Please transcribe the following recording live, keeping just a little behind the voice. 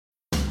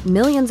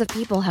Millions of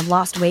people have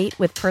lost weight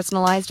with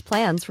personalized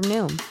plans from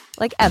Noom.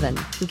 Like Evan,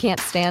 who can't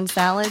stand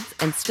salads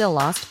and still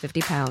lost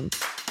 50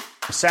 pounds.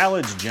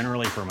 Salads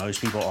generally for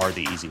most people are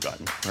the easy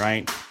button,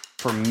 right?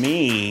 For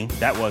me,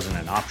 that wasn't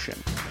an option.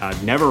 I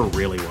never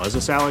really was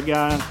a salad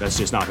guy. That's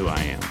just not who I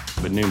am.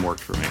 But Noom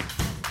worked for me.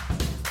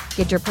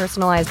 Get your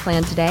personalized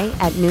plan today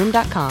at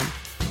Noom.com.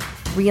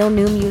 Real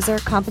Noom user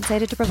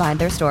compensated to provide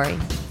their story.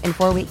 In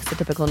 4 weeks, the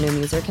typical Noom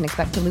user can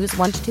expect to lose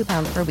 1 to 2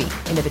 pounds per week.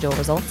 Individual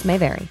results may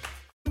vary.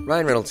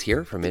 Ryan Reynolds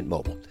here from Mint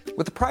Mobile.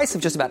 With the price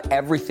of just about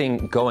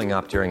everything going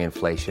up during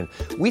inflation,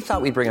 we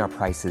thought we'd bring our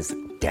prices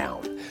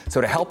down.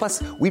 So to help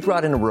us, we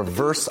brought in a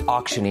reverse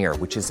auctioneer,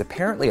 which is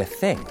apparently a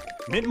thing.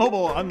 Mint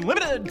Mobile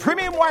Unlimited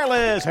Premium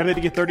Wireless. How to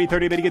get 30,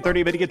 30, bit to get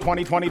 30, bit to get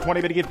 20, 20,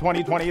 20, bit to get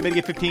 20, 20, bit to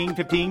get 15,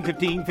 15,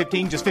 15,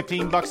 15, just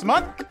 $15 a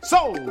month?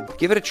 Sold!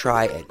 Give it a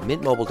try at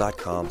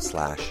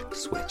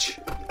mintmobile.com/switch.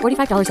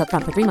 $45 up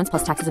front for 3 months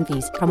plus taxes and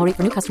fees. Promo rate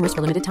for new customers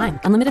for limited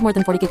time. Unlimited more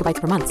than 40 gigabytes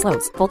per month.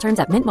 Slows full terms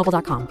at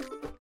mintmobile.com.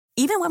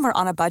 Even when we're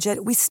on a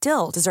budget, we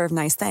still deserve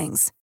nice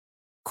things.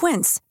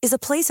 Quince is a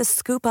place to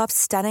scoop up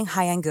stunning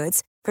high-end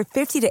goods for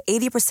 50 to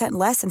 80%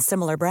 less than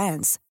similar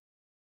brands.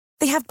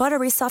 They have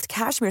buttery soft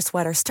cashmere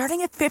sweaters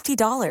starting at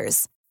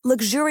 $50,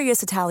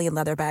 luxurious Italian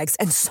leather bags,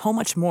 and so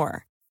much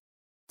more.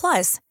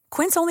 Plus,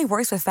 Quince only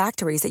works with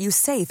factories that use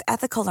safe,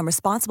 ethical, and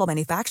responsible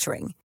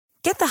manufacturing.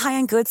 Get the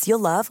high-end goods you'll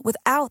love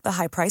without the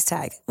high price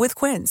tag with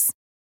Quince.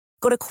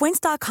 Go to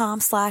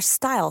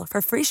quince.com/style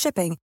for free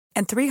shipping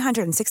and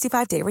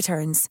 365-day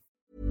returns.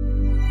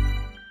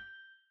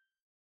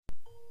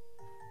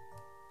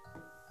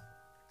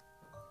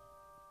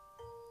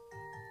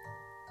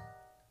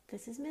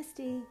 This is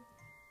Misty,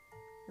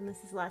 and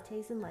this is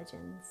Lattes and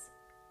Legends.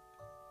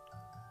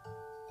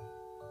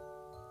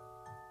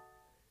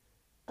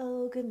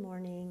 Oh, good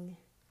morning.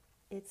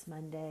 It's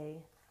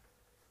Monday.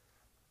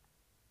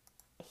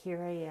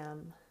 Here I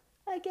am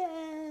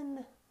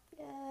again.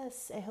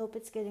 Yes, I hope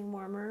it's getting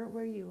warmer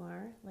where you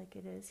are, like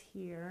it is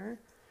here.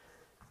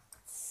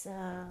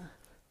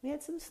 We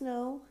had some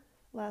snow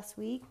last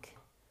week.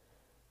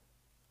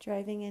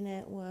 Driving in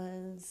it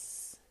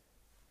was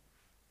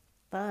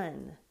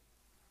fun.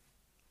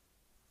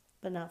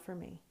 But not for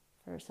me,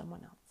 for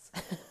someone else.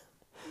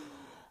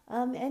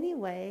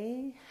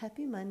 Anyway,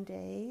 happy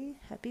Monday,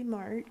 happy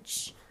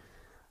March.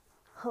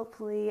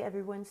 Hopefully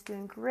everyone's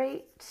doing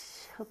great.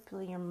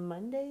 Hopefully your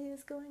Monday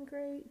is going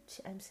great.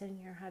 I'm sitting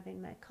here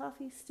having my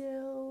coffee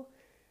still,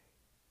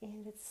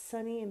 and it's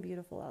sunny and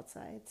beautiful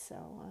outside,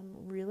 so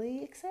I'm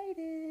really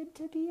excited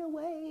to be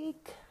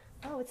awake.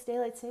 Oh, it's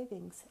daylight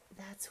savings.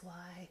 That's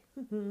why.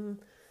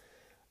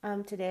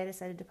 Today I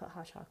decided to put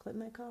hot chocolate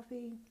in my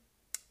coffee,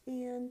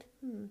 and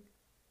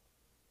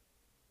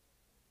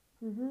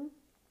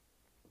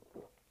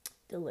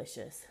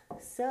delicious.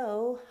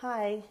 So,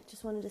 hi,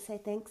 just wanted to say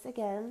thanks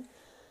again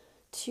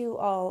to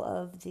all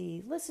of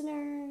the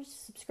listeners,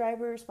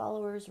 subscribers,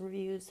 followers,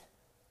 reviews,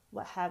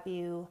 what have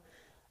you.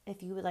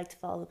 If you would like to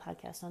follow the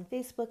podcast on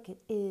Facebook,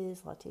 it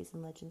is Lattes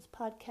and Legends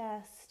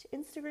Podcast.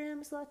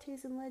 Instagram is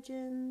Lattes and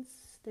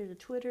Legends. There's a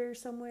Twitter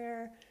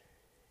somewhere.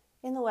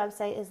 And the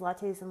website is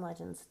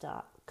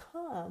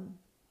lattesandlegends.com.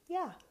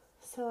 Yeah,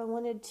 so I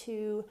wanted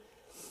to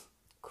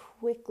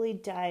quickly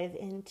dive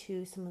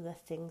into some of the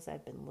things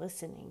I've been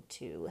listening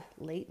to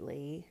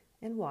lately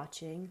and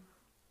watching.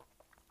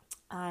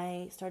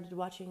 I started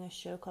watching a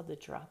show called The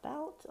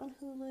Dropout on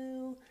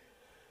Hulu.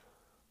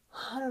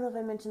 I don't know if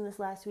I mentioned this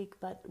last week,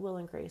 but Will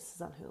and Grace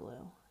is on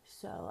Hulu.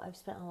 So I've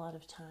spent a lot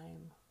of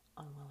time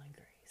on Will and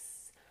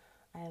Grace.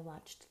 I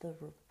watched The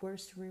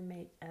Worst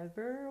Roommate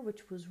Ever,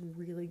 which was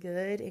really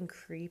good and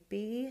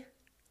creepy.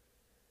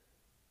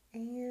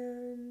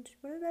 And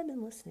what have I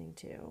been listening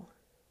to?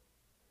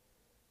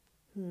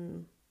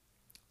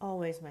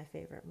 Always my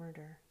favorite,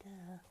 Murder.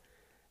 Duh.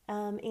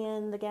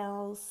 And the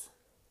gals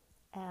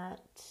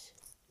at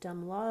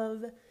Dumb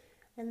Love,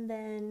 and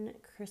then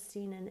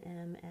Christine and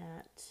M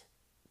at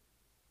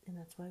And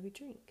That's Why We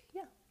Drink.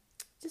 Yeah,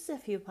 just a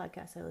few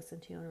podcasts I listen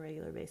to on a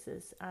regular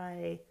basis.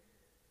 I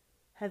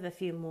have a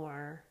few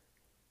more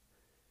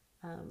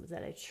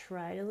that I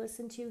try to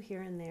listen to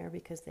here and there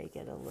because they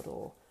get a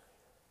little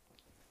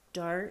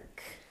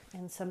dark,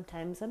 and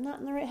sometimes I'm not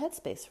in the right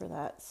headspace for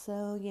that.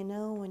 So,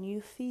 when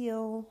you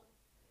feel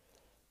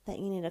that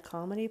you need a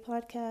comedy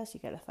podcast, you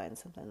got to find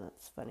something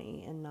that's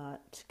funny and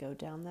not go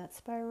down that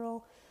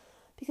spiral.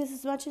 Because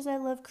as much as I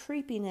love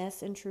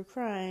creepiness and true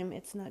crime,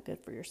 it's not good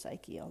for your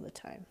psyche all the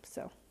time.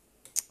 So,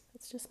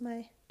 that's just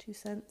my 2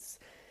 cents.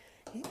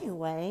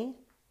 Anyway,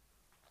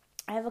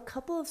 I have a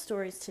couple of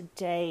stories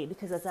today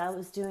because as I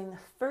was doing the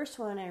first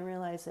one, I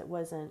realized it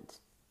wasn't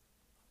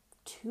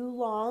too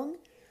long.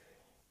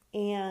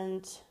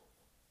 And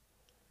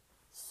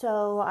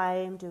so I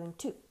am doing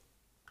 2.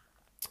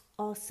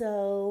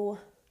 Also,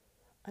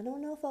 I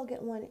don't know if I'll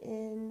get one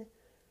in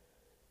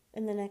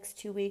the next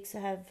 2 weeks. I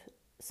have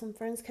some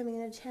friends coming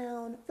into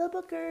town, the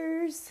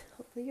Bookers.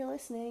 Hopefully you're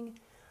listening.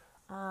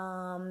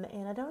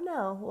 And I don't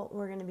know what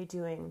we're going to be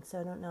doing, so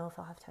I don't know if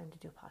I'll have time to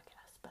do a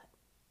podcast. But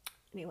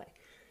anyway,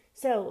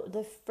 so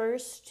the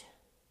first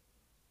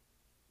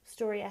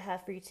story I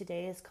have for you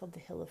today is called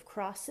The Hill of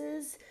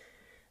Crosses,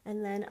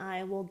 and then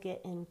I will get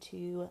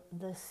into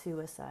the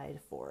Suicide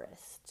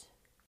Forest.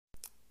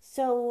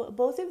 So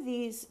both of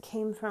these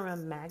came from a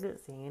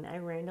magazine I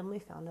randomly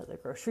found at the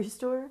grocery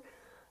store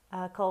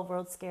called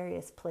World's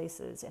Scariest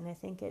Places, and I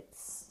think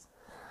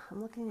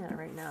I'm looking at it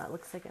right now, it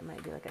looks like it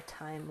might be like a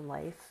Time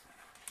Life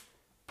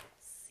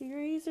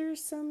series or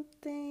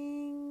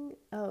something.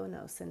 Oh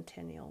no,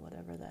 Centennial,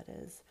 whatever that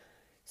is.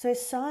 So I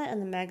saw it on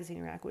the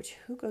magazine rack, which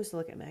who goes to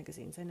look at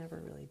magazines? I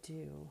never really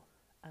do.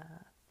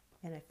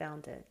 And I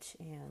found it,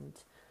 and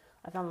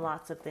I found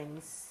lots of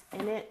things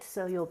in it,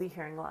 so you'll be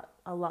hearing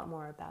a lot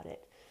more about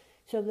it.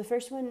 So the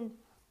first one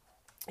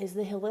is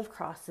The Hill of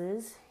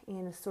Crosses,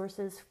 and the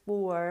sources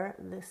for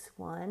this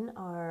one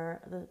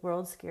are the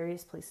World's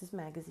Scariest Places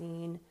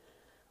magazine,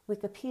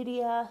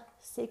 Wikipedia,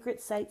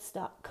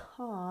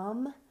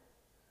 sacredsites.com,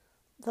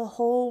 The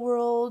Whole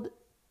World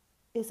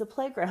is a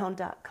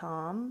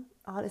Playground.com,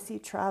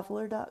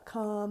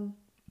 OdysseyTraveler.com,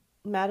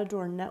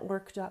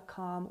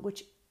 MatadorNetwork.com,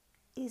 which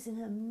is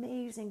an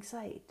amazing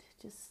site.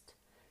 Just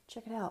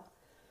check it out.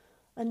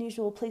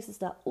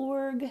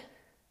 UnusualPlaces.org,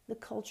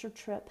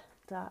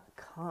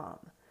 TheCultureTrip.com.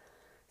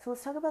 So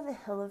let's talk about the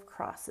Hill of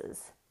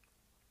Crosses.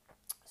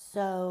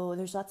 So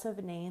there's lots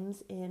of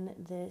names in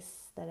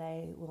this that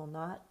I will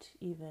not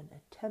even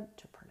attempt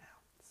to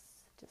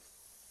pronounce,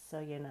 just so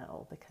you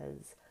know,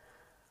 because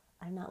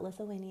I'm not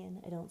Lithuanian.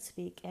 I don't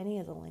speak any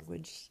of the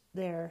language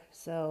there,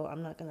 so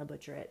I'm not going to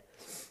butcher it.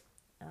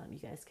 You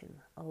guys can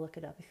look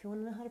it up if you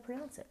want to know how to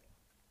pronounce it.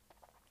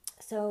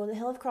 So the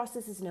Hill of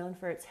Crosses is known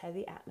for its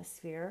heavy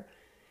atmosphere,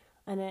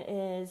 and it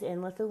is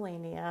in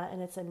Lithuania,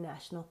 and it's a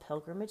national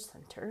pilgrimage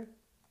center.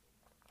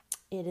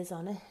 It is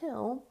on a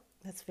hill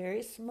that's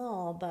very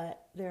small,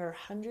 but there are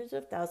hundreds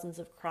of thousands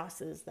of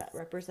crosses that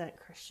represent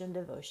Christian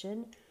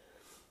devotion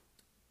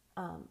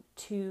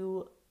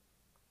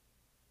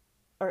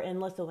in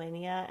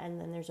Lithuania, and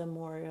then there's a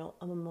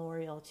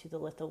memorial to the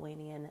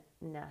Lithuanian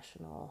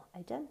national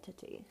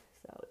identity.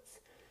 So it's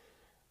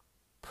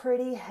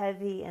pretty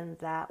heavy in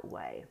that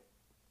way.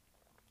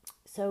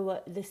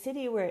 So the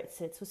city where it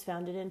sits was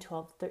founded in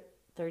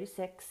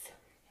 1236,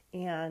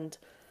 and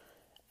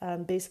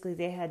basically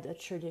they had a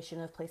tradition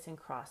of placing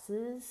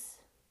crosses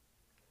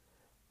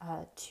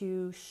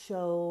to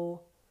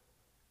show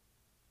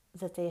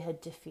that they had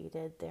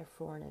defeated their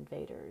foreign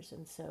invaders.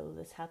 And so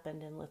this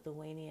happened in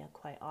Lithuania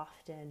quite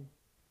often.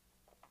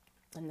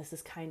 And this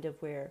is kind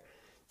of where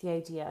the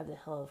idea of the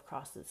Hill of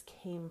Crosses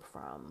came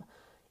from.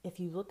 If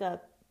you look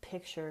up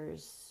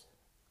pictures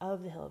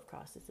of the Hill of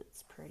Crosses,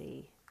 it's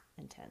pretty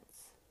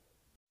intense.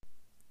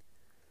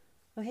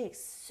 Okay,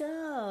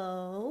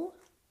 so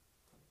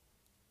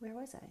where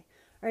was I?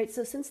 All right,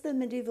 so since the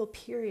medieval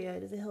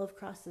period, the Hill of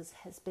Crosses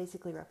has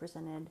basically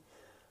represented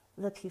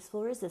the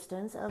peaceful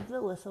resistance of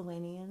the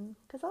Lithuanian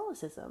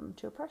Catholicism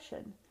to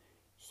oppression.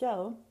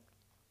 So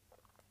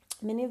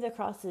many of the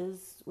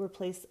crosses were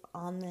placed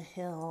on the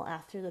hill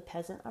after the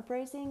peasant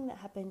uprising that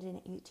happened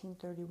in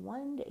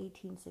 1831 to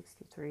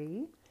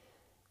 1863.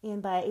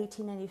 And by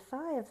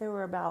 1895, there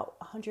were about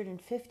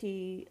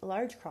 150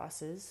 large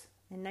crosses.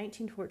 In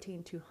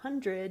 1914,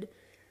 200.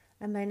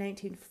 And by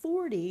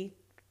 1940,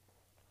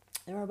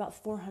 there were about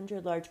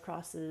 400 large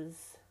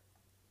crosses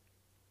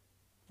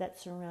that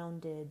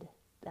surrounded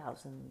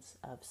thousands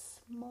of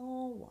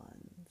small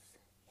ones.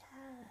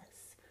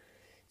 Yes.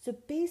 So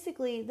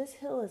basically, this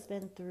hill has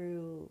been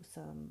through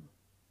some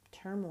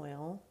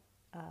turmoil,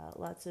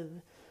 lots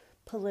of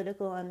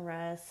political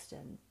unrest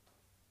and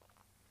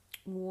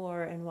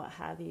war and what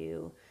have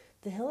you.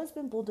 The hill has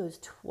been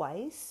bulldozed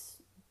twice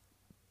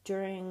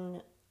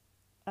during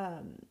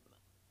a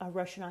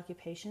Russian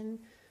occupation,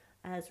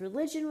 as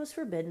religion was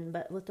forbidden,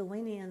 but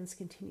Lithuanians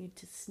continued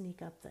to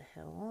sneak up the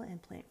hill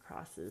and plant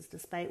crosses,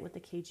 despite what the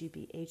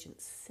KGB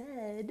agents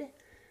said,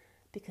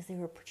 because they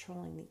were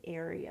patrolling the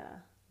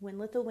area. When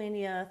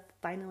Lithuania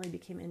finally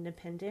became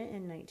independent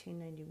in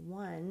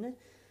 1991,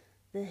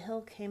 the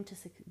hill came to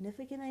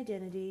significant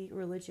identity,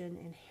 religion,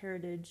 and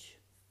heritage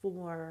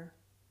for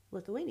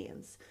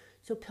Lithuanians.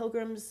 So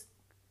pilgrims,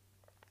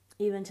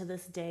 even to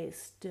this day,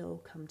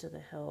 still come to the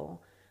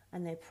hill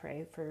and they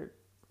pray for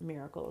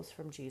miracles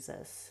from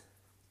Jesus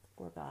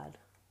or God,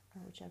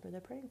 or whichever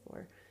they're praying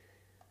for.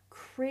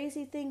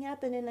 Crazy thing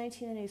happened in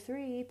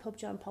 1993. Pope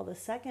John Paul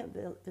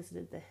II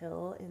visited the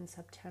hill in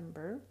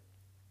September.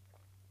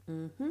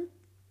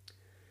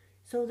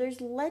 So there's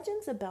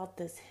legends about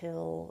this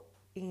hill,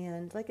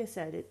 and like I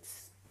said,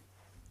 it's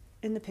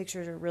in the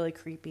pictures are really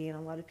creepy, and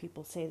a lot of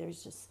people say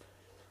there's just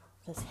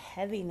this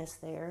heaviness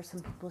there.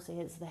 Some people say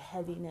it's the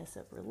heaviness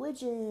of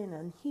religion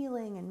and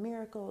healing and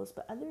miracles,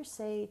 but others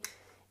say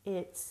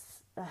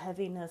it's a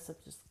heaviness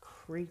of just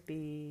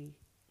creepy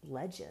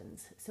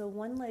legends. So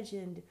one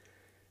legend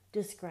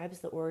describes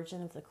the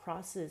origin of the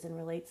crosses and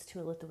relates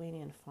to a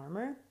Lithuanian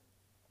farmer,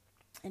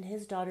 and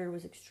his daughter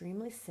was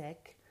extremely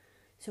sick.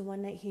 So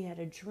one night he had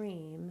a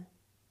dream,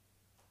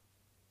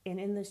 and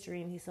in this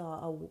dream he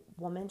saw a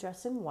woman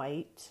dressed in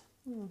white.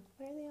 Why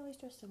are they always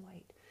dressed in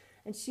white?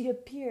 And she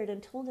appeared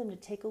and told him to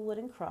take a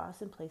wooden cross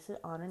and place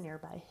it on a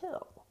nearby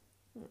hill.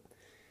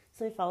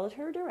 So he followed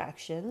her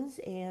directions,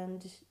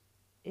 and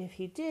if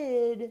he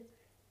did,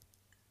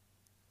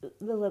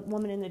 the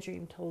woman in the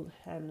dream told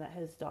him that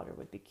his daughter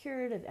would be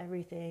cured of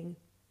everything.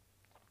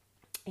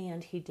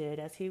 And he did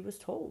as he was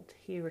told.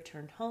 He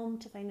returned home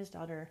to find his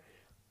daughter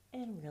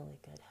in really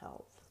good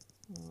health.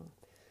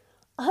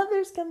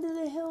 Others come to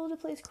the hill to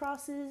place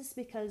crosses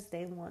because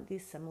they want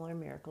these similar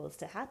miracles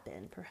to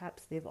happen.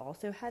 Perhaps they've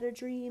also had a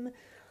dream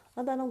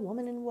about a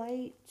woman in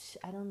white.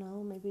 I don't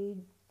know, maybe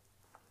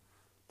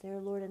their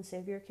Lord and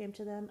Savior came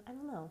to them. I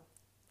don't know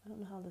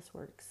how this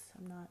works.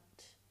 I'm not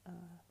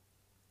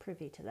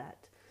privy to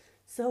that.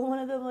 So one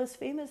of the most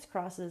famous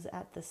crosses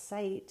at the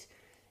site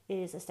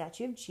is a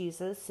statue of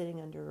Jesus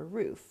sitting under a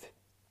roof.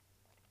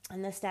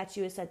 And the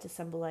statue is said to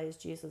symbolize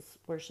Jesus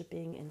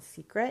worshiping in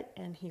secret,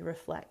 and he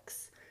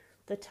reflects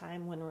the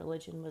time when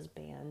religion was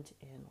banned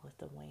in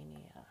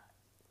Lithuania.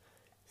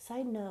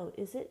 Side note,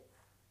 is it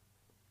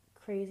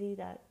crazy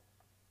that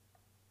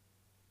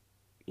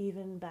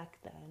even back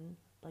then,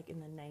 like in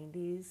the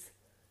 90s,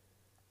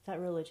 that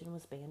religion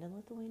was banned in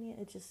Lithuania?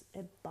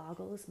 It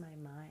boggles my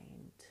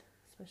mind,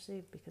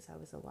 especially because I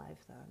was alive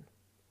then.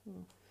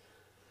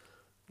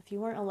 If you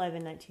weren't alive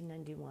in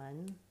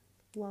 1991,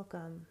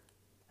 welcome.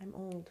 I'm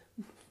old.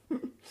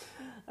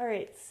 All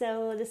right,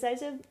 so the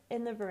size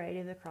and the variety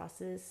of the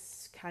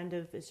crosses kind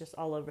of is just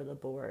all over the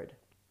board.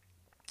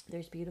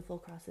 There's beautiful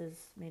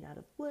crosses made out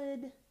of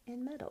wood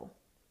and metal.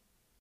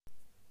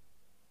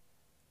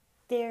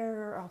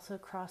 There are also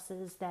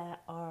crosses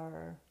that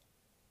are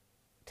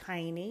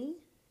tiny,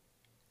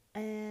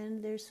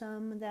 and there's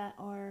some that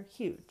are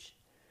huge.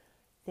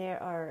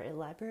 There are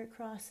elaborate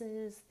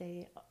crosses.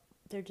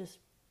 They're just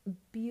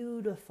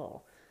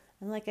beautiful.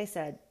 And like I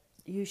said,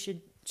 you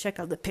should check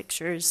out the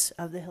pictures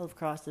of the Hill of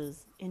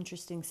Crosses.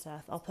 Interesting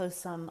stuff. I'll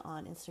post some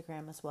on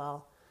Instagram as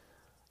well.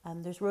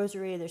 There's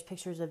rosary, there's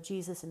pictures of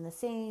Jesus and the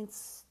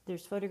saints.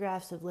 There's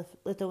photographs of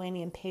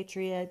Lithuanian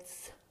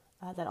patriots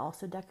that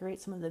also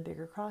decorate some of the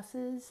bigger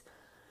crosses.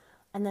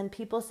 And then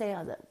people say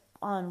that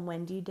on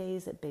Wendy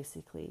days, that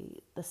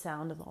basically the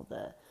sound of all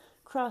the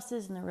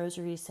crosses and the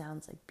rosary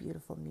sounds like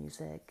beautiful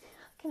music.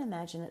 I can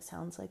imagine it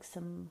sounds like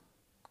some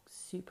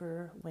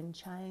super wind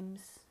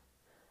chimes.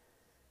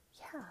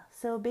 Yeah,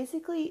 so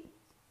basically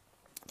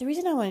the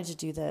reason I wanted to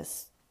do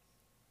this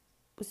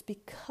was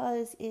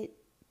because it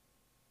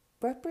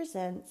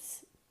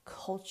represents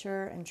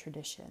culture and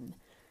tradition.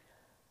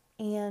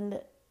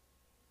 And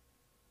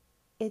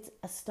it's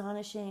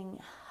astonishing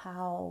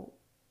how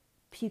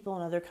people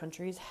in other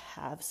countries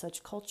have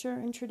such culture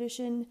and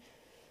tradition.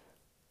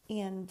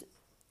 And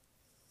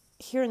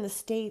here in the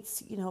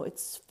States,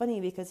 it's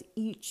funny because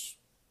each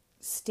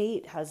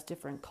state has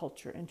different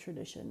culture and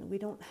tradition. We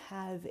don't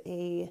have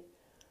a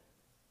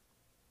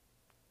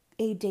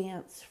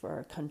dance for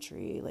our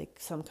country like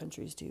some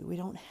countries do. We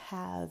don't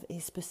have a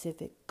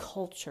specific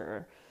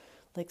culture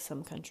like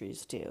some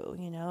countries do.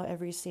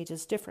 Every state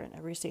is different.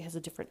 Every state has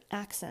a different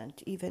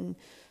accent. Even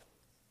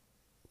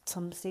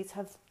some states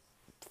have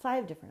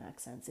 5 different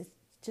accents. It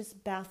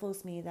just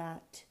baffles me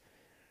that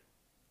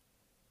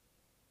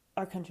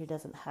our country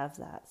doesn't have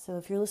that. So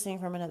if you're listening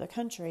from another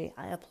country,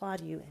 I applaud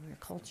you and your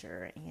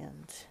culture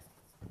and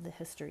the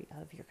history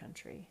of your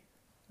country.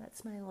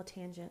 That's my little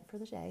tangent for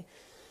the day.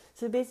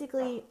 So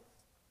basically,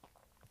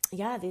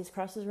 these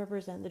crosses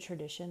represent the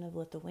tradition of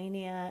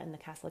Lithuania and the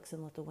Catholics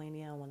in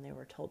Lithuania when they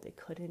were told they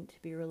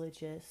couldn't be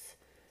religious.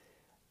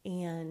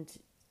 And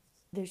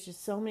there's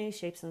just so many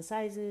shapes and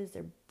sizes.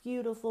 They're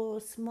beautiful,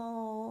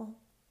 small,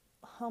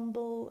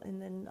 humble,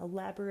 and then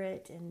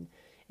elaborate. And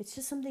it's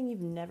just something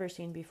you've never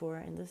seen before.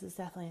 And this is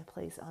definitely a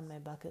place on my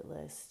bucket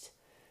list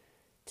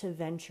to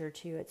venture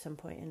to at some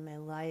point in my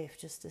life,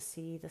 just to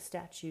see the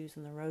statues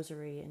and the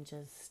rosary and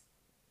just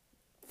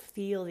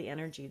feel the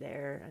energy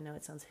there. I know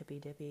it sounds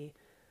hippy-dippy,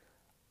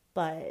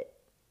 but,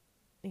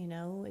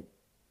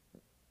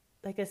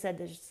 like I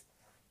said,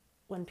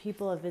 when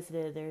people have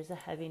visited, there's a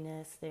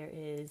heaviness. There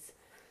is,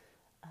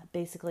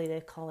 basically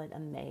they call it a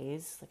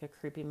maze, like a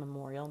creepy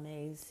memorial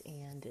maze,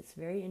 and it's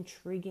very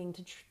intriguing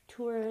to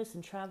tourists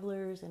and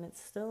travelers, and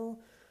it's still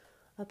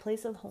a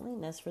place of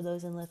holiness for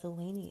those in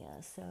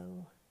Lithuania.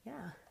 So,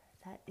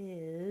 that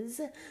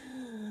is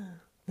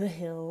the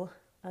Hill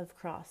of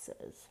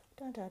Crosses.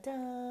 Da, da,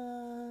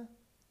 da.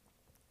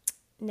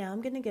 Now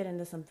I'm going to get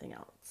into something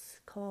else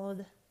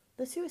called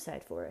the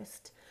Suicide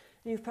Forest.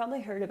 And you've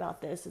probably heard about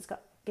this. It's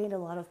gained a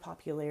lot of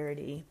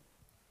popularity.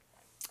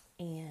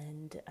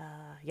 And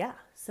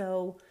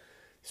so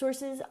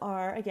sources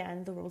are,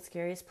 again, The World's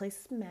Scariest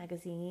Places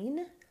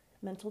magazine,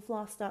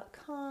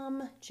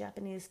 mentalfloss.com,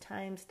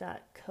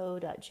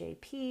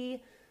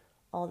 japanesetimes.co.jp,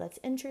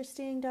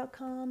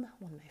 allthat'sinteresting.com,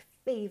 one of my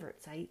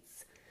favorite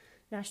sites,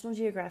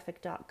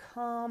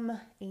 nationalgeographic.com,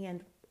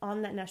 and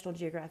on that National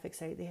Geographic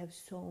site, they have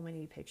so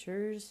many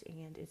pictures,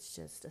 and it's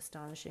just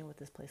astonishing what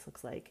this place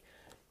looks like.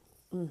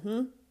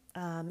 And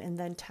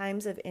then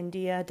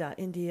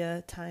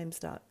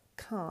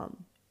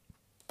timesofindia.indiatimes.com.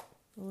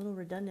 A little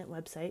redundant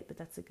website, but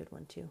that's a good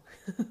one too.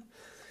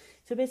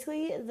 So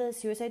basically, the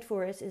Suicide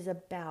Forest is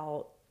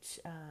about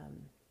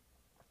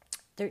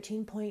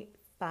 13.5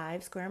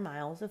 5 square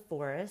miles of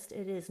forest.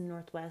 It is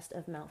northwest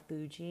of Mount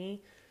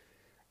Fuji,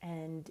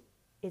 and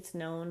it's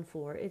known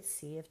for its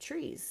sea of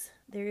trees.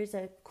 There is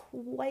a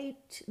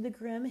quite the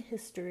grim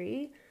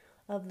history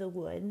of the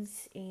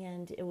woods,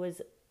 and it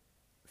was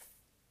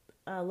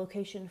a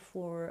location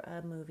for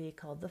a movie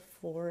called The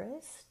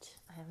Forest.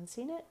 I haven't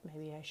seen it.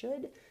 Maybe I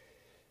should.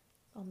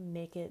 I'll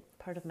make it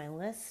part of my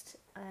list.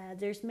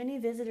 There's many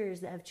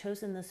visitors that have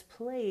chosen this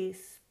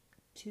place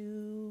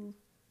to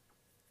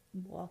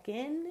walk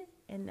in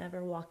and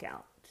never walk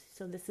out.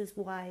 So this is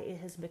why it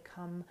has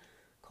become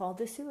called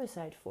the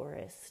Suicide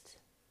Forest.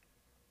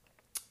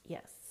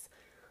 Yes.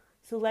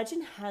 So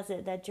legend has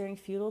it that during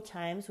feudal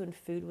times when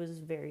food was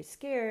very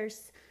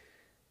scarce,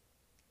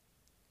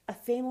 a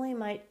family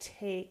might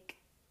take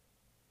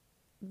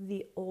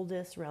the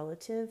oldest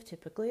relative,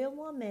 typically a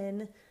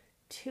woman,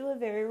 to a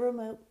very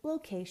remote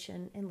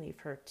location and leave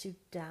her to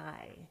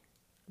die.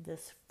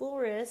 This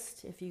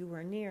forest, if you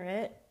were near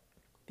it,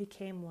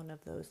 became one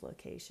of those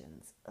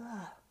locations.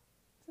 Ugh,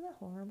 isn't that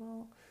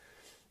horrible?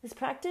 This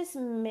practice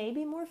may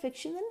be more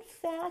fiction than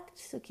fact,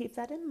 so keep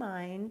that in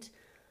mind.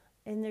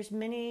 And there's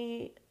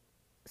many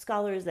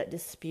scholars that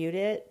dispute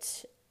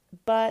it,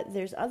 but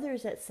there's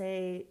others that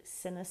say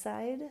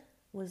sinicide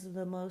was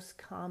the most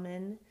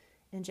common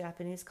in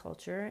Japanese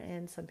culture,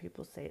 and some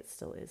people say it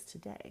still is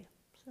today.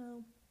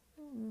 So,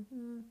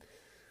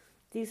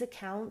 these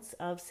accounts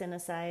of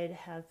sinicide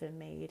have been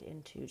made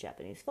into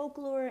Japanese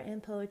folklore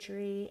and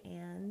poetry,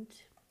 and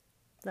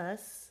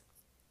thus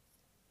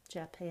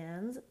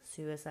Japan's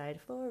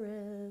Suicide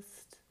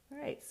Forest. All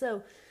right,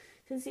 so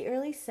since the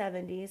early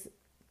 70s,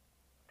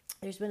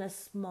 there's been a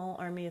small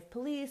army of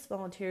police,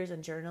 volunteers,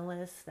 and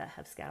journalists that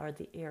have scoured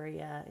the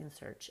area in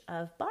search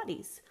of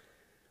bodies.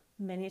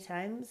 Many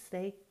times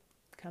they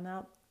come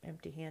out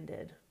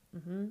empty-handed.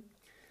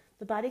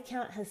 The body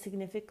count has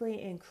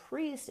significantly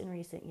increased in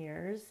recent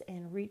years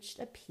and reached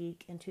a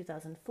peak in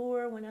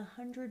 2004 when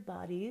 100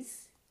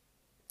 bodies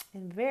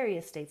in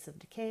various states of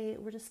decay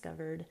were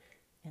discovered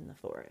in the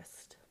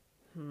forest.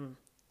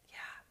 Yeah,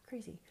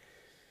 crazy.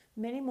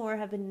 Many more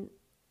have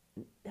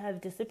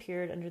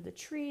disappeared under the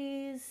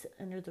trees,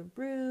 under the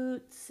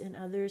roots, and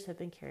others have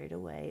been carried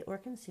away or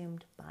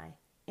consumed by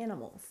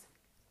animals.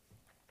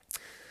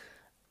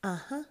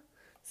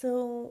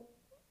 So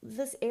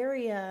this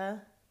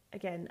area,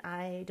 again,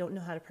 I don't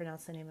know how to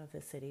pronounce the name of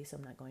this city, so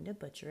I'm not going to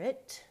butcher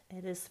it.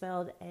 It is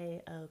spelled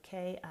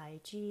Aokigahar.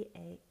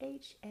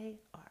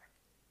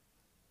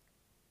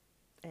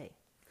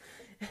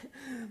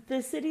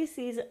 The city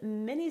sees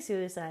many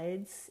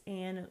suicides,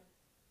 and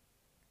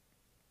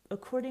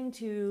according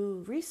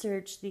to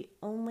research, the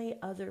only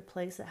other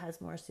place that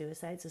has more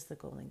suicides is the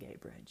Golden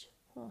Gate Bridge.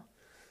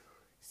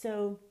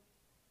 So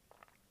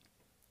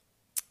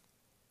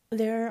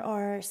there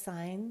are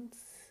signs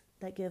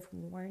that give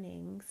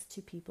warnings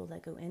to people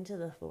that go into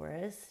the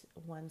forest.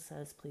 One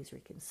says, please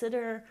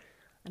reconsider,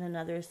 and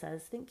another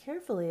says, think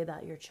carefully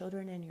about your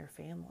children and your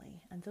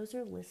family. And those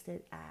are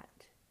listed at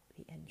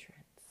the entrance.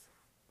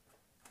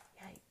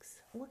 Yikes.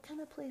 What kind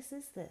of place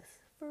is this?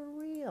 For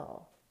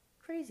real.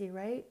 Crazy,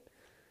 right?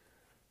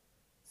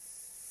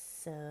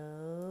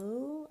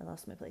 So, I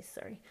lost my place,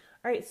 sorry.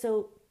 All right,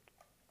 so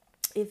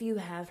if you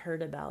have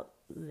heard about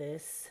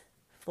this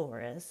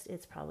forest,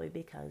 it's probably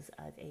because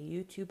of a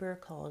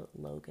YouTuber called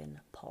Logan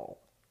Paul.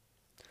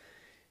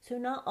 So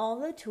not all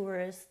the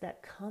tourists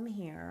that come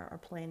here are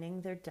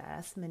planning their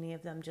death. Many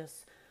of them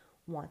just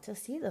want to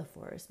see the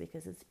forest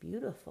because it's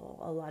beautiful.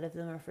 A lot of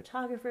them are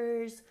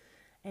photographers,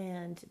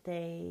 and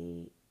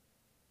they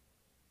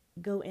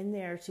go in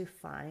there to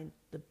find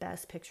the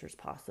best pictures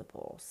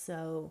possible.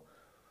 So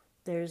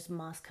there's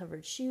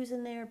moss-covered shoes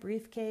in there,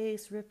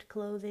 briefcase, ripped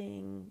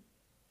clothing.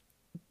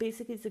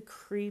 Basically, it's a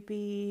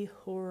creepy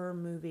horror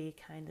movie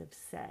kind of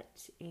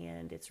set,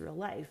 and it's real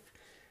life.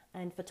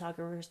 And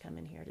photographers come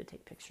in here to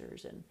take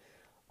pictures and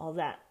all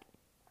that.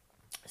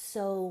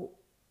 So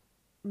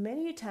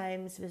many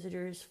times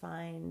visitors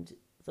find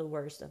the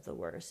worst of the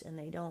worst, and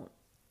they don't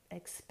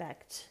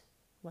expect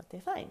what they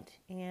find.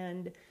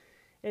 And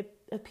it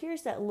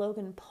appears that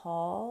Logan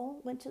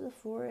Paul went to the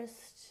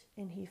forest,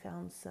 and he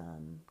found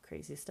some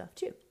crazy stuff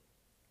too.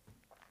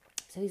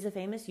 So he's a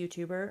famous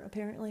YouTuber,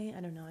 apparently.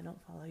 I don't know, I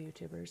don't follow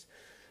YouTubers.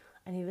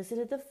 And he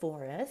visited the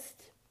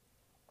forest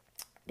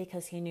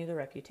because he knew the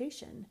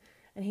reputation.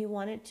 And he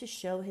wanted to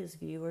show his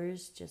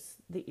viewers just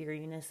the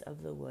eeriness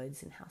of the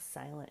woods and how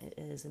silent it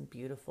is and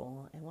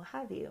beautiful and what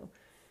have you.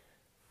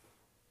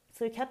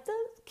 So he kept the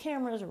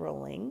cameras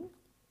rolling,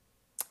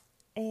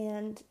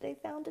 and they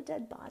found a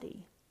dead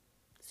body.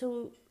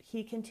 So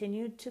he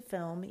continued to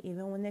film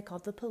even when they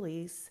called the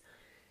police.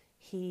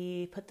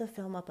 He put the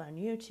film up on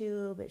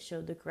YouTube. It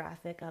showed the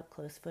graphic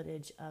up-close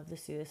footage of the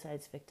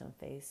suicide victim's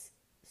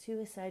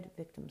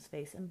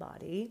face and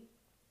body.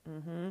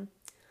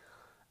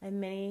 And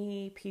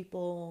many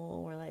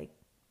people were like,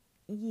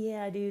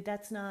 yeah, dude,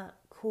 that's not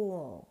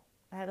cool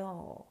at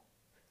all.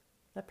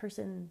 That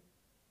person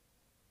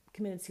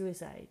committed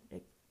suicide.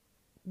 Like,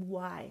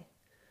 why?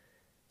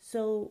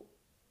 So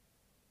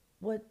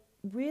what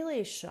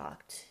really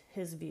shocked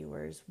his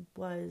viewers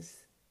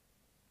was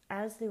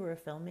as they were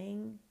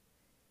filming,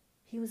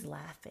 he was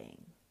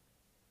laughing.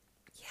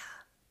 Yeah.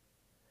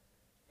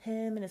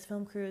 Him and his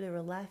film crew, they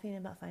were laughing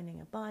about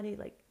finding a body.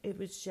 Like, it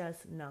was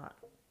just not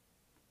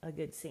a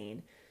good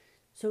scene.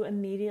 So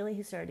immediately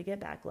he started to get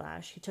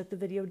backlash. He took the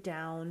video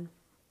down,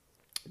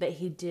 but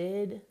he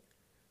did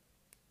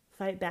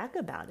fight back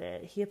about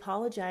it. He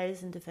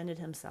apologized and defended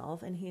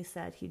himself, and he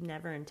said he'd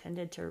never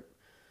intended to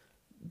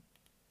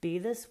be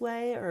this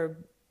way or,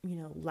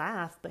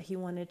 laugh, but he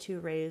wanted to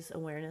raise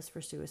awareness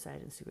for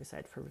suicide and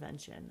suicide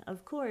prevention.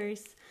 Of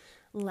course,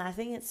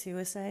 laughing at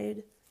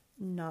suicide,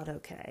 not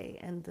okay.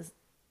 And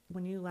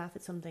when you laugh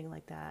at something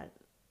like that,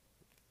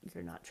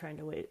 you're not trying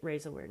to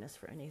raise awareness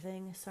for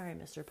anything. Sorry,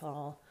 Mr.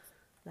 Paul.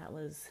 That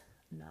was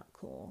not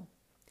cool.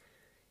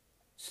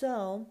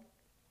 So,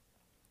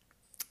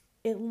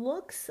 it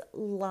looks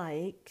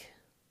like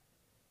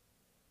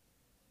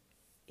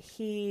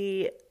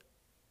he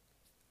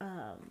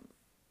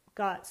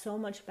got so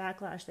much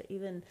backlash that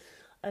even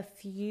a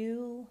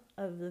few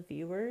of the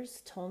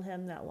viewers told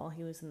him that while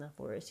he was in the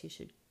forest, he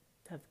should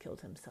have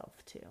killed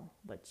himself too,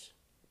 which,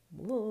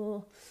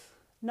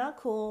 not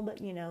cool, but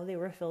they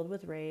were filled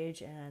with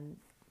rage, and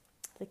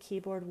the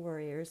keyboard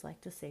warriors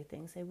like to say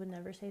things they would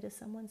never say to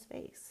someone's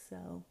face.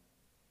 So,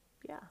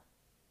 yeah,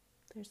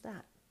 there's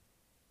that.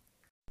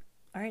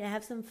 All right, I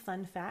have some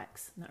fun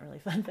facts, not really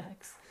fun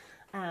facts,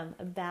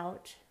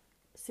 about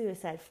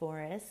Suicide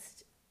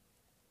Forest.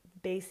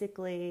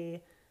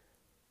 Basically,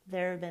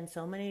 there have been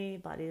so many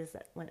bodies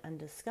that went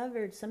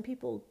undiscovered. Some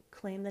people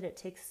claim that it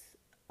takes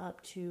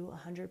up to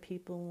 100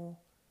 people.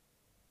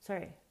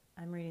 Sorry,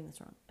 I'm reading this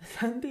wrong.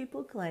 Some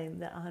people claim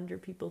that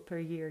 100 people per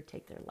year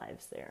take their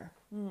lives there.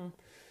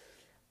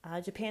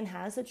 Japan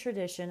has a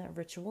tradition of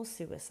ritual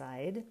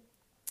suicide.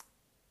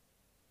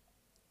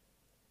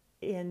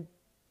 And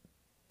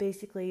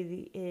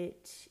basically,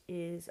 it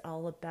is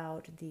all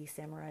about the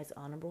samurai's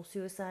honorable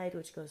suicide,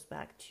 which goes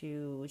back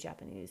to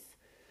Japanese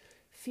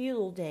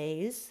feudal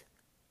days.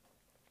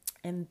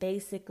 And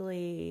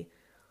basically,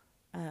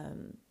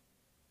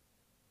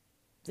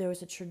 there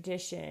was a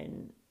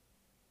tradition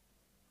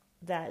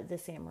that the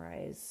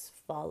samurais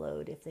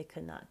followed if they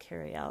could not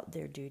carry out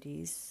their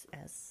duties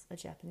as a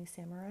Japanese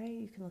samurai.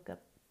 You can look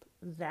up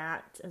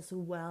that as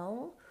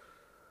well.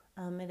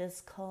 It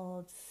is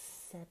called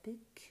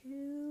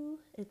seppuku.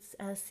 It's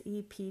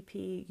seppuku,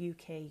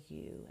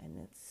 and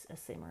it's a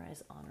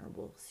samurai's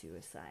honorable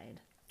suicide.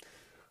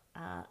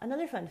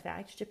 Another fun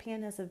fact,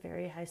 Japan has a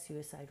very high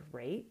suicide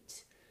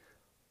rate.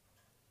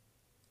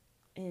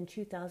 In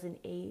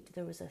 2008,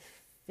 there was a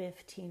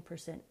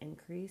 15%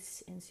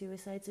 increase in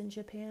suicides in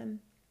Japan.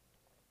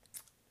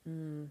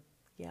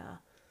 Yeah.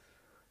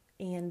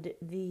 And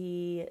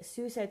the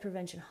suicide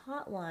prevention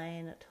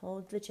hotline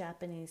told the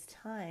Japanese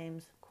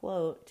Times,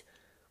 quote,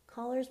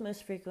 "Callers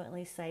most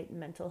frequently cite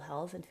mental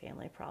health and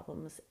family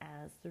problems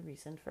as the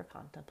reason for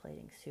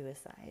contemplating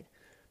suicide.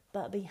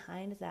 But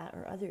behind that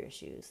are other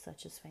issues,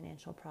 such as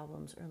financial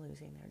problems or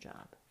losing their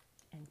job,"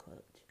 end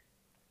quote.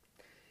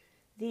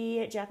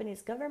 The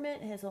Japanese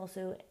government has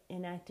also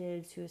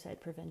enacted suicide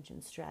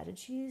prevention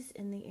strategies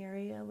in the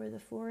area where the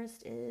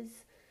forest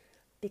is,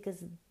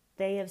 because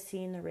they have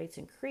seen the rates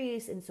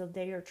increase, and so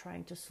they are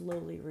trying to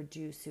slowly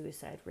reduce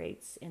suicide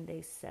rates, and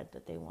they said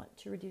that they want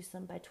to reduce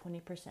them by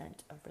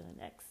 20% over the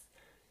next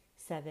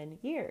 7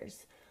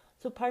 years.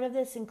 So part of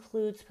this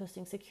includes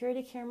posting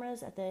security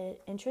cameras at the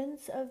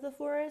entrance of the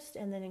forest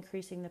and then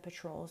increasing the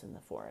patrols in the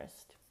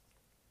forest.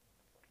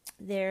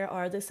 There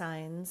are the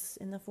signs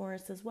in the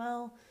forest as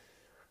well,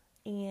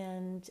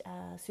 and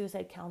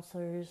suicide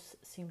counselors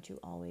seem to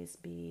always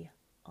be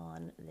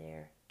on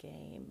their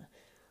game.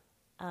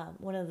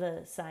 One of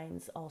the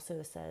signs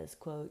also says,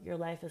 quote, "Your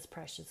life is a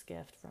precious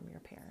gift from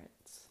your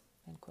parents,"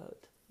 end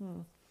quote.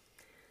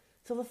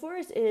 So the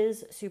forest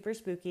is super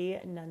spooky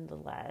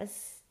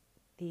nonetheless.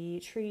 The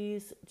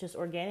trees just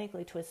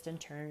organically twist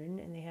and turn,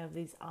 and they have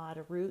these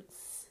odd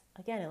roots.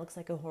 Again, it looks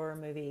like a horror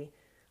movie,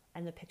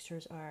 and the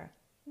pictures are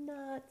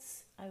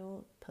nuts. I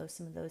will post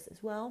some of those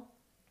as well.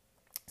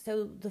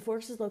 So the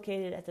forest is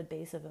located at the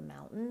base of a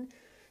mountain,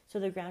 so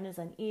the ground is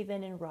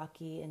uneven and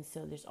rocky, and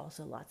so there's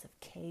also lots of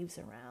caves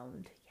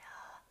around.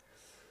 Yeah.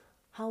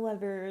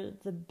 However,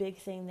 the big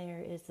thing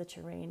there is the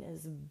terrain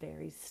is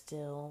very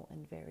still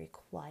and very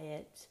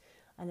quiet,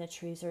 and the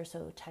trees are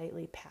so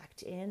tightly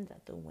packed in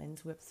that the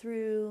winds whip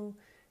through.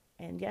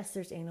 And yes,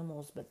 there's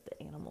animals, but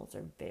the animals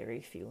are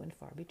very few and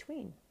far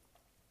between.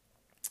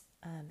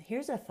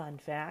 Here's a fun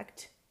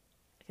fact.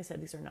 Like I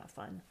said, these are not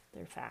fun.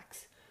 They're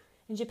facts.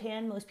 In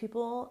Japan, most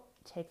people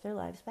take their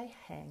lives by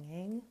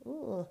hanging.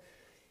 Ooh.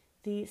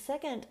 The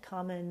second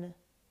common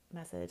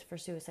method for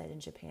suicide in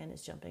Japan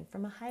is jumping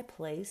from a high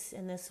place,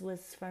 and this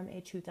was from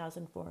a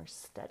 2004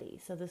 study.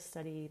 So this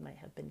study might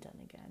have been done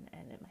again,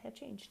 and it might have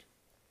changed.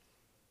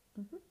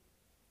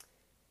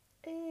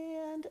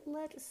 And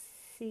let's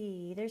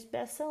see. There's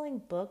best-selling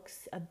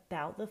books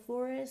about the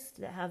forest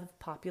that have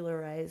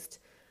popularized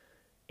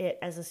it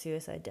as a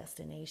suicide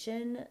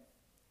destination.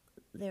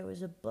 There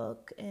was a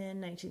book in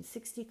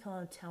 1960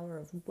 called Tower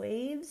of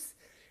Waves,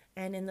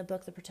 and in the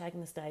book, the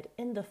protagonist died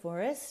in the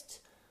forest.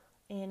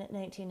 In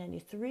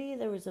 1993,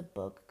 there was a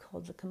book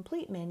called The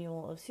Complete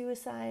Manual of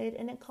Suicide,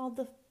 and it called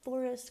the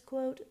forest,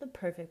 quote, the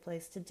perfect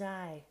place to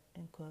die,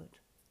 end quote.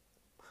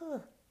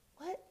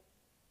 What?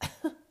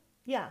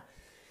 Yeah.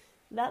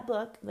 That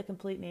book, The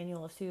Complete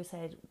Manual of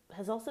Suicide,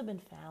 has also been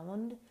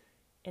found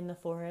in the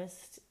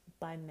forest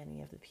by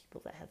many of the people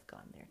that have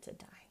gone there to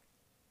die.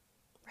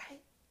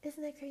 Right?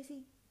 Isn't that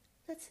crazy?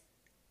 That's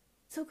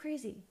so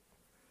crazy.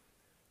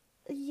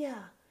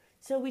 Yeah.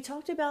 So we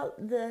talked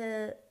about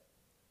the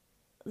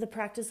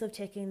practice of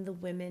taking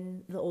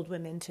the old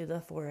women to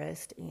the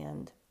forest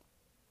and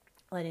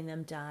letting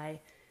them die.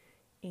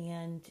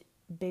 And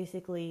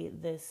basically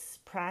this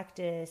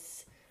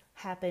practice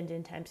happened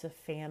in times of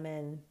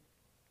famine,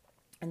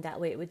 and that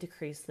way it would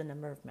decrease the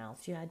number of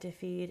mouths you had to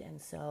feed.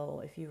 And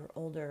so if you were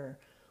older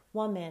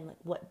woman, like,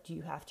 what do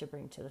you have to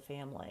bring to the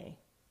family?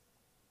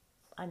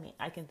 I mean,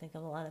 I can think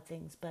of a lot of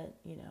things, but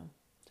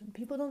some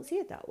people don't see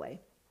it that way.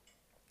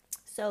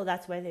 So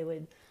that's why they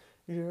would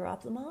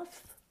drop them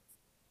off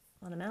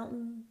on a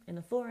mountain, in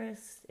a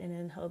forest, and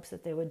in hopes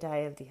that they would die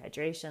of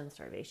dehydration,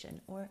 starvation,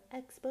 or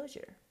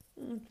exposure.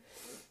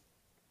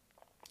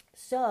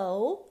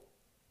 So,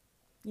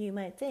 you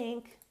might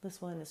think this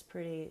one is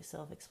pretty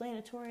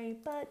self-explanatory,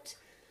 but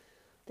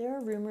there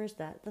are rumors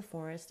that the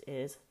forest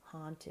is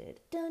haunted.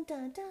 Dun,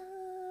 dun,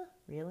 dun.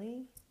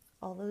 Really?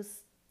 All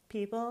those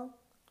people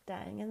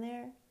dying in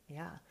there?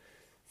 Yeah.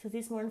 So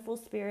these mournful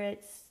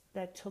spirits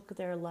that took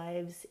their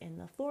lives in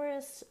the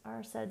forest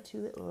are said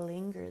to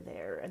linger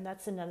there. And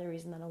that's another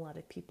reason that a lot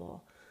of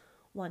people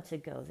want to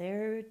go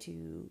there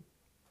to,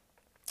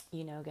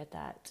 get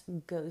that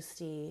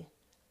ghosty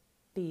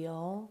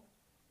feel.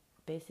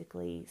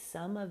 Basically,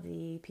 some of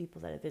the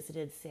people that have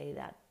visited say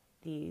that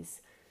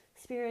these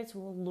spirits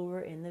will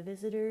lure in the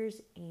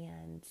visitors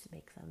and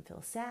make them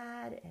feel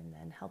sad and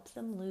then helps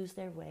them lose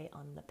their way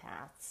on the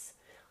paths.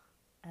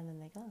 And then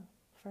they go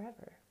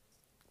forever.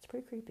 It's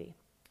pretty creepy.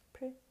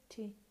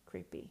 Pretty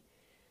creepy.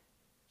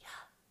 Yeah.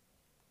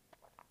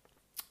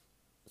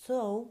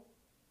 So,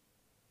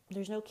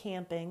 there's no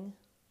camping,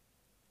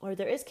 or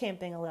there is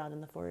camping allowed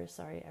in the forest.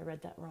 Sorry, I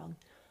read that wrong.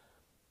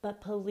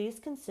 But police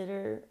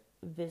consider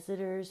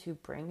visitors who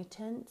bring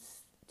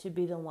tents to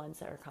be the ones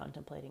that are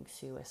contemplating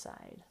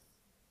suicide.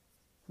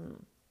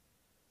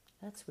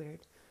 That's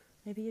weird.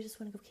 Maybe you just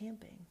want to go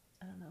camping.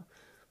 I don't know.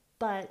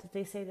 But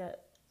they say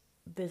that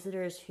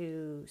visitors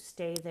who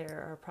stay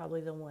there are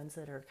probably the ones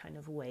that are kind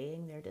of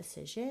weighing their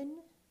decision,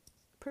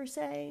 per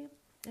se,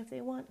 if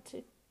they want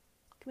to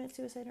commit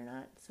suicide or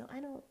not. So I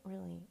don't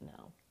really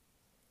know.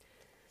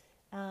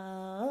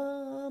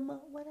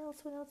 What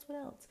else?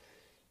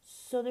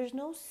 So there's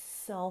no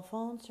cell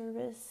phone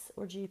service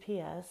or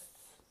GPS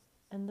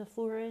in the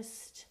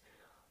forest.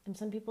 And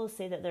some people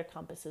say that their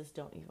compasses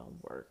don't even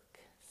work.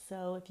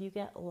 So if you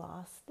get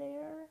lost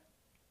there,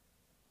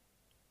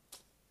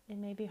 it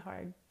may be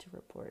hard to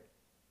report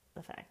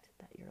the fact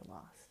that you're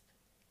lost.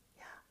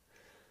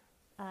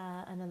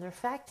 Yeah. Another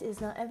fact is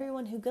not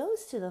everyone who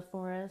goes to the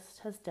forest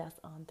has death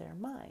on their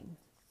mind.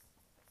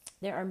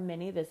 There are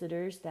many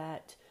visitors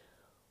that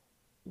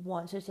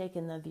want to take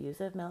in the views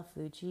of Mount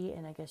Fuji,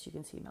 and I guess you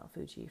can see Mount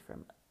Fuji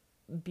from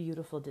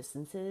beautiful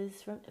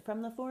distances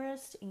from the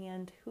forest,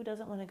 and who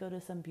doesn't want to go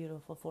to some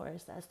beautiful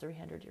forest that has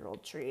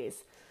 300-year-old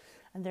trees?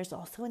 And there's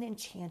also an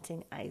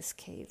enchanting ice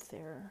cave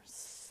there.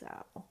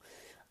 So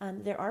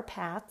there are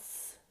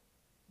paths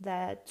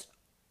that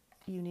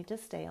you need to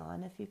stay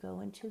on if you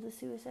go into the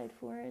suicide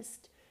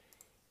forest.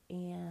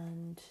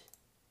 And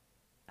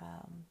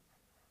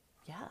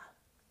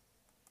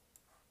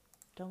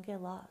don't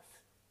get lost.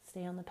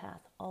 Stay on the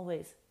path.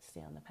 Always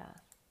stay on the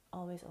path.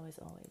 Always, always,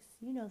 always.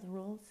 You know the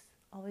rules.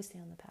 Always stay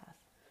on the path.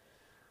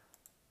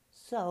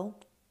 So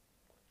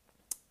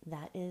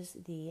that is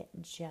the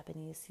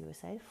Japanese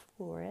suicide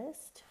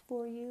forest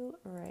for you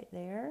right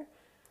there.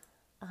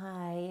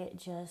 I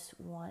just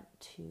want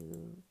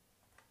to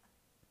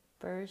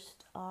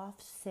first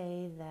off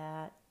say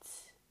that,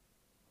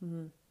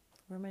 where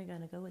am I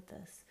going to go with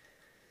this?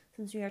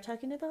 Since we are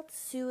talking about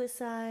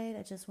suicide,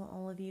 I just want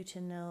all of you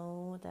to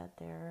know that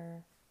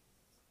there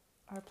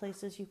are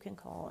places you can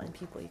call and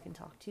people you can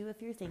talk to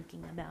if you're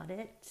thinking about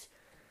it.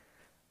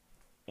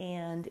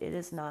 And it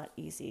is not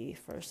easy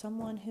for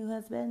someone who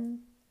has been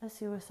a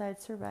suicide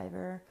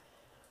survivor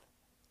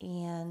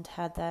and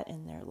had that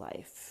in their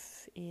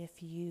life.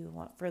 If you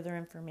want further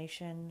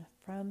information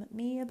from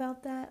me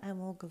about that, I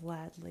will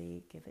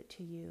gladly give it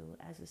to you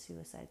as a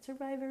suicide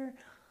survivor.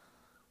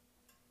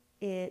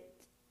 It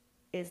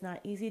is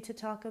not easy to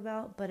talk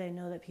about, but I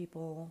know that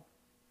people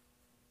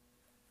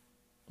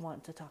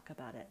want to talk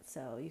about it.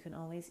 So you can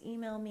always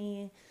email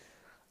me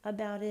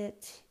about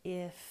it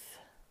if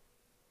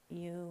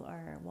you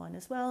are one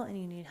as well and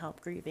you need help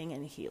grieving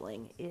and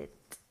healing.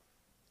 It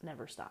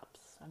never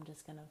stops. I'm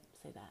just going to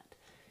say that.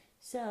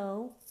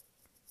 So,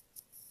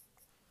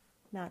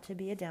 not to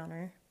be a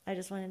downer, I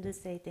just wanted to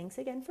say thanks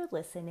again for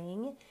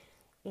listening.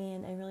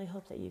 And I really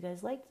hope that you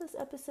guys liked this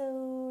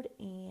episode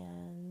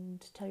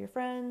and tell your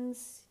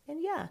friends.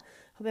 And yeah,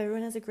 hope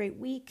everyone has a great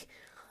week.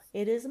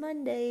 It is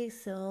Monday,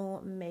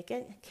 so make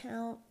it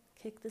count.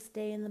 kick this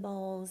day in the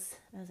balls,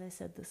 as I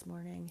said this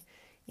morning.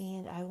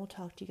 And I will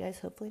talk to you guys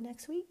hopefully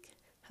next week.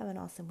 Have an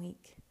awesome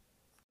week.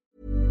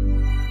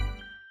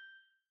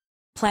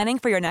 Planning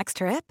for your next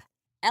trip?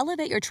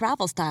 Elevate your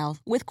travel style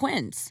with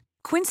Quince.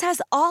 Quince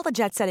has all the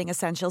jet-setting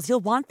essentials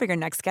you'll want for your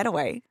next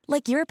getaway,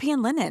 like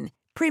European linen,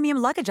 premium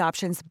luggage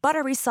options,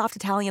 buttery soft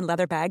Italian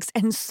leather bags,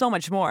 and so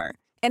much more.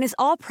 And is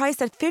all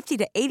priced at 50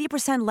 to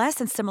 80% less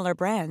than similar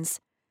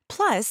brands.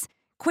 Plus,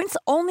 Quince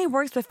only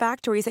works with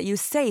factories that use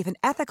safe and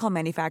ethical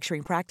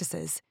manufacturing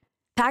practices.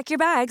 Pack your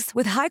bags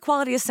with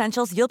high-quality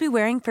essentials you'll be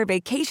wearing for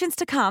vacations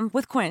to come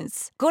with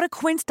Quince. Go to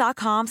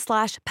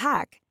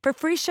quince.com/pack for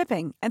free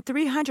shipping and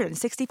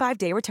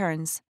 365-day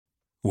returns.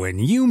 When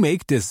you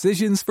make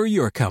decisions for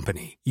your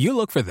company, you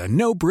look for the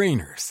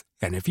no-brainers.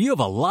 And if you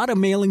have a lot of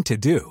mailing to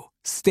do,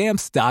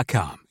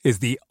 Stamps.com is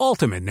the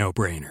ultimate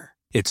no-brainer.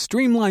 It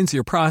streamlines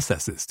your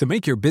processes to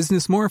make your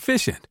business more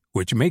efficient,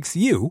 which makes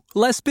you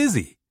less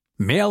busy.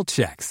 Mail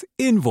checks,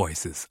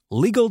 invoices,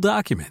 legal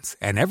documents,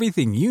 and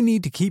everything you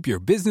need to keep your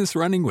business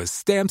running with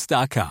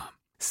Stamps.com.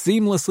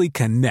 Seamlessly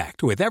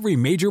connect with every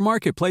major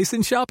marketplace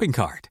and shopping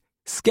cart.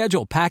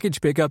 Schedule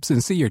package pickups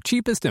and see your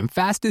cheapest and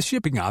fastest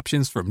shipping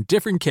options from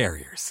different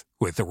carriers.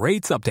 With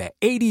rates up to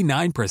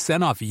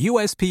 89% off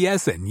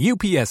USPS and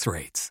UPS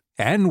rates.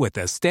 And with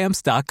the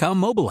Stamps.com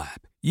mobile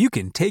app, you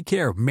can take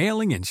care of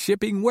mailing and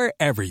shipping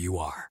wherever you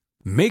are.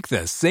 Make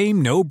the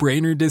same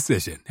no-brainer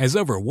decision as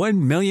over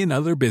 1 million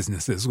other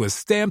businesses with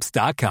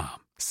Stamps.com.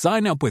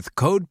 Sign up with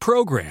code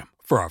PROGRAM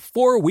for a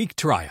 4-week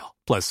trial,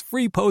 plus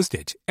free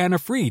postage and a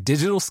free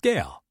digital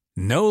scale.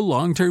 No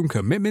long-term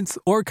commitments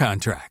or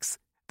contracts.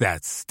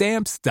 That's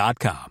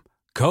Stamps.com.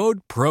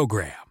 Code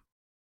PROGRAM.